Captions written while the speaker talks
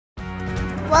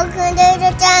Welcome to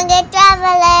the Jungle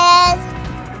Travelers.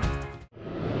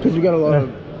 Because we've got a lot of,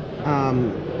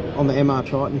 on the MR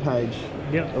Triton page,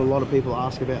 yep. A lot of people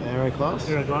ask about the Aeroklas.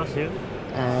 Aeroklas, yeah.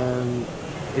 And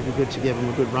it'd be good to give them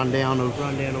a good rundown on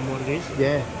what it is.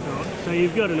 Yeah. Right. So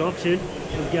you've got an option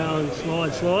of going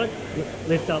slide,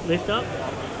 lift up,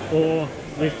 or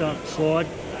lift up, slide,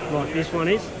 like this one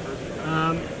is.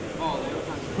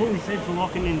 Fully central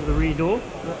locking into the rear door,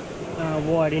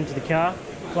 wired into the car,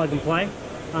 plug and play.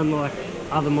 Unlike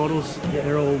other models,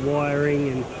 they're all wiring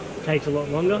and takes a lot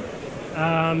longer.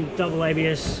 Double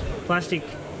ABS plastic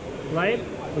layered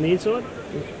on the inside,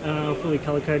 fully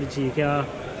colour coded to your car.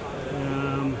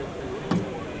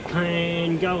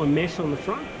 Can go and mesh on the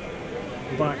front,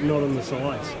 but not on the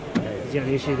sides. It's the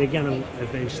only issue. They're going to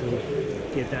eventually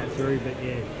get that through, but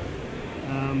yeah.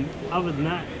 Other than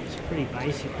that, it's pretty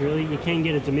basic really. You can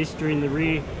get a demister in the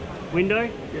rear window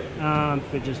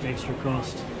for just extra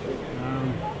cost.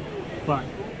 But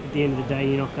at the end of the day,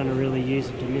 you're not going to really use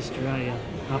a demister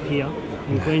up here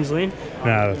in Queensland.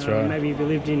 No, that's right. Maybe if you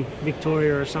lived in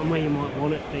Victoria or somewhere, you might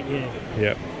want it, but yeah.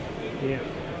 Yep. Yeah.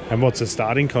 And what's the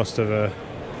starting cost of the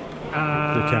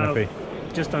canopy?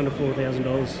 Just under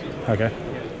 $4,000. Okay.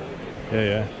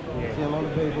 Yeah. See, a lot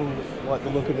of people like the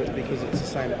look of it because it's the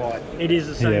same height. It is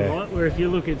the same height, where if you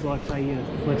look at, like, say,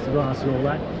 plexiglass and all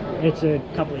that, it's a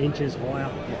couple of inches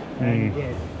higher. And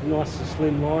yeah, nice and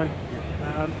slim line.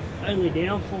 Only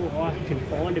downfall I can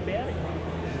find about it,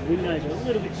 the windows are a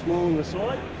little bit small on the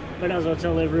side, but as I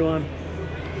tell everyone,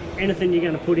 anything you're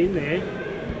going to put in there,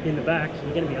 in the back,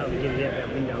 you're going to be able to get it out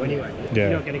that window anyway. Yeah.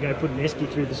 You're not going to go put an esky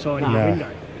through the side of your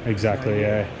window. Exactly, so,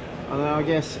 yeah. I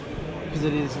guess because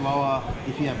it is lower,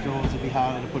 if you have doors, it'd be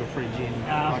harder to put a fridge in.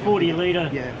 40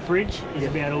 litre fridge is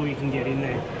about all you can get in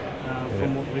there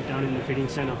from what we've done in the fitting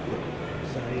centre.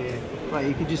 So yeah. Right,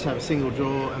 you could just have a single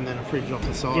drawer and then a fridge off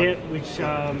the side. Yeah, which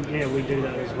we do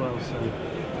that as well. So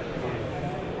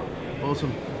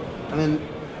awesome. And then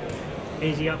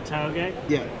easy up tailgate.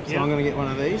 Yeah, so I'm going to get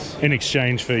one of these. In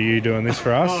exchange for you doing this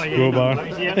for us, oh, yeah, we'll buy.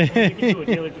 Yeah, you can do a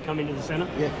deal if you come into the centre.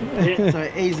 Yeah.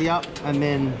 So easy up and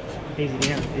then easy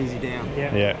down. Easy down.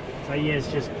 Yeah. So yeah,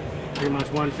 it's just pretty much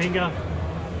one finger.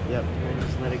 Yep. And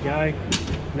just let it go.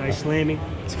 No slamming.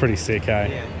 It's pretty sick, eh?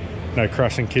 Yeah. No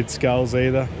crushing kids' skulls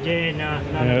either. Yeah, no,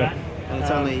 none of that. And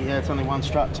it's only one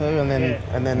strut too, and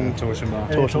then torsion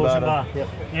bar. Torsion bar. Yep.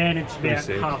 Yeah, and it's about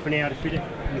half an hour to fit it.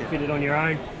 You fit it on your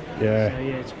own. Yeah. So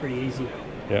yeah, it's pretty easy.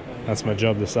 Yep, that's my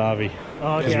job this Arvy.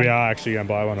 Because we are actually going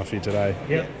to buy one off you today.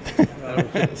 Yep. I'll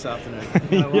fit this afternoon.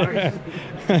 No worries.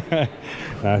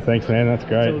 No, thanks man, that's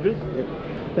great. It's all good.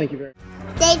 Yep. Thank you very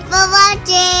much. Thanks for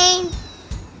watching.